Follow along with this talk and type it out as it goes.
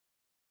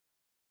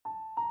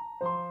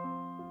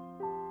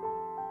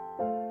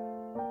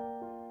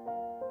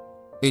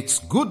It's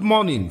good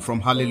morning from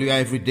Hallelujah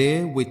Every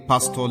Day with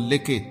Pastor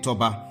Leke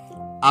Toba.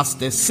 As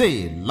they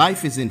say,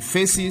 life is in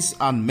phases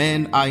and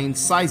men are in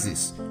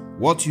sizes.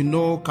 What you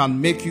know can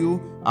make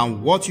you,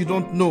 and what you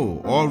don't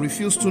know or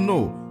refuse to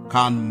know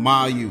can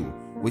mar you.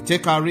 We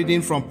take our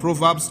reading from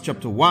Proverbs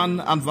chapter 1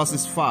 and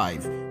verses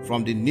 5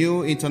 from the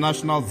New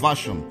International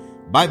Version.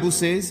 Bible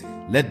says,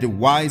 "Let the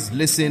wise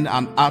listen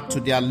and add to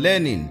their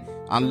learning,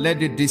 and let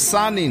the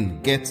discerning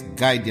get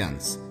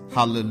guidance."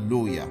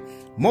 Hallelujah.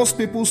 Most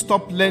people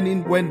stop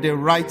learning when they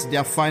write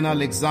their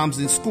final exams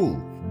in school,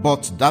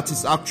 but that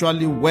is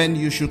actually when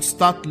you should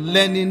start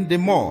learning the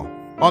more.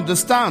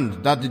 Understand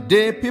that the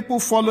day people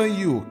following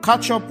you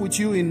catch up with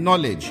you in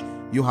knowledge,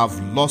 you have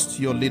lost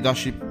your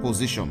leadership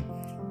position.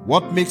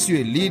 What makes you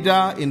a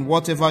leader in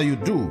whatever you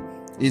do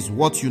is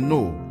what you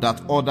know that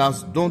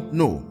others don't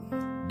know.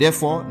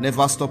 Therefore,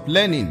 never stop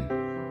learning.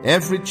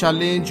 Every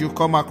challenge you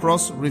come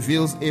across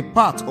reveals a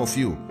part of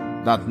you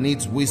that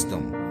needs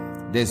wisdom.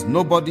 There's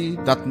nobody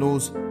that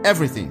knows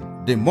everything.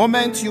 The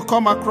moment you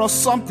come across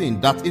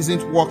something that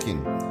isn't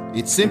working,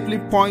 it simply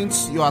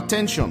points your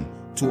attention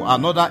to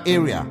another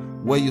area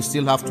where you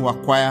still have to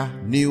acquire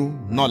new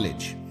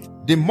knowledge.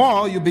 The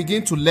more you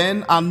begin to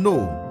learn and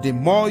know, the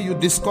more you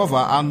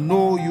discover and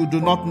know you do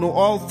not know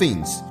all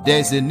things. There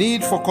is a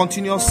need for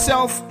continuous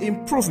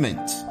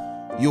self-improvement.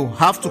 You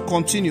have to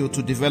continue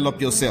to develop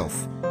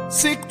yourself.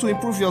 Seek to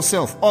improve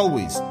yourself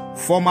always,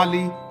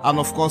 formally and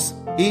of course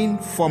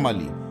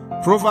informally.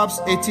 Proverbs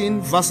 18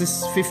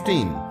 verses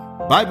 15.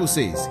 Bible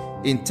says,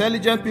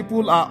 "Intelligent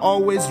people are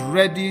always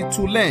ready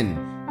to learn.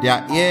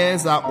 Their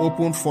ears are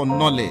open for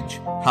knowledge."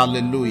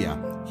 Hallelujah.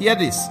 Hear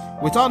this.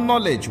 Without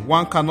knowledge,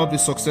 one cannot be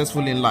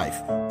successful in life.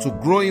 To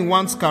grow in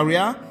one's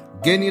career,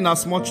 gaining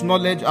as much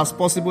knowledge as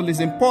possible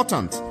is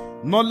important.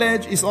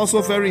 Knowledge is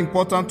also very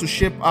important to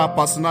shape our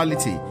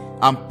personality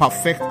and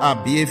perfect our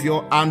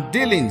behavior and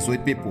dealings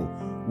with people.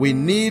 We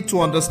need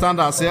to understand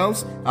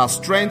ourselves, our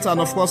strengths,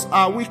 and of course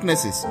our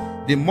weaknesses.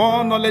 The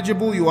more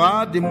knowledgeable you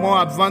are, the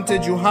more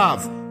advantage you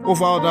have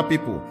over other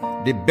people.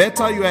 The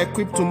better you are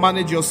equipped to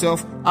manage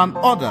yourself and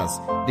others,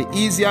 the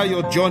easier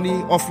your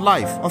journey of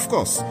life, of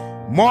course.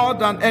 More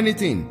than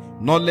anything,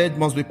 knowledge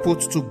must be put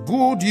to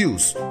good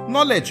use.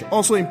 Knowledge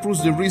also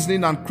improves the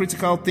reasoning and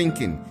critical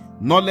thinking.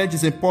 Knowledge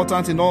is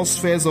important in all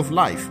spheres of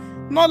life.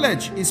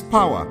 Knowledge is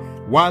power,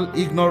 while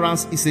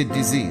ignorance is a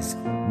disease.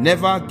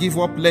 Never give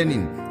up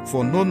learning,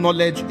 for no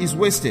knowledge is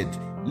wasted.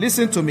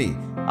 Listen to me.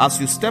 As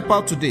you step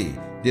out today,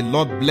 the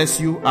Lord bless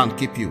you and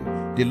keep you.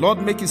 The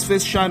Lord make his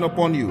face shine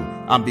upon you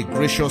and be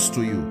gracious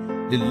to you.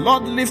 The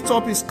Lord lift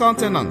up his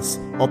countenance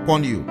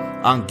upon you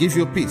and give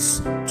you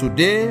peace.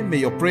 Today, may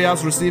your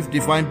prayers receive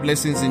divine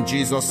blessings in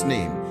Jesus'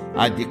 name.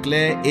 I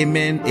declare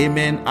amen,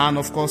 amen, and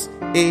of course,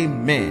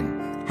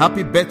 amen.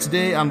 Happy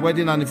birthday and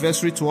wedding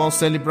anniversary to all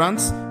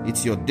celebrants.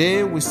 It's your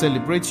day. We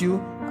celebrate you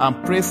and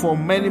pray for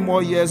many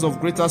more years of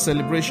greater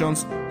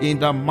celebrations in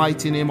the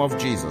mighty name of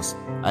Jesus.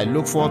 I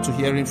look forward to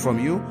hearing from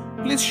you.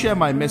 Please share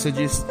my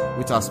messages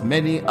with as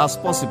many as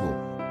possible.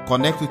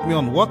 Connect with me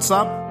on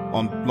WhatsApp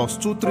on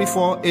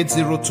 +234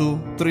 802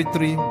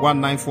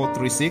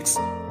 331946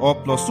 or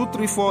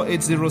 +234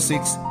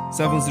 806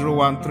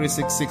 701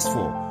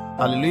 3664.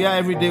 Hallelujah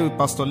Every Day with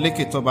Pastor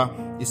Leke Toba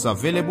is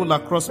available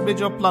across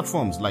major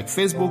platforms like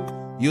Facebook,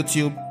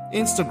 YouTube,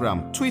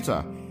 Instagram,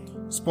 Twitter,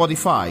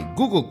 Spotify,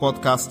 Google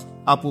Podcast,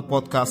 Apple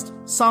Podcast,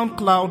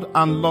 SoundCloud,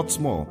 and lots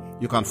more.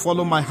 You can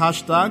follow my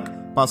hashtag,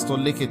 Pastor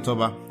Leke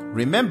Toba.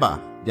 Remember,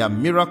 there are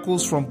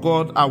miracles from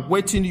God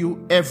awaiting you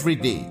every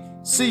day.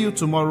 See you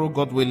tomorrow,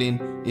 God willing,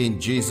 in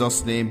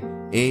Jesus' name.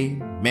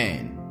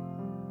 Amen.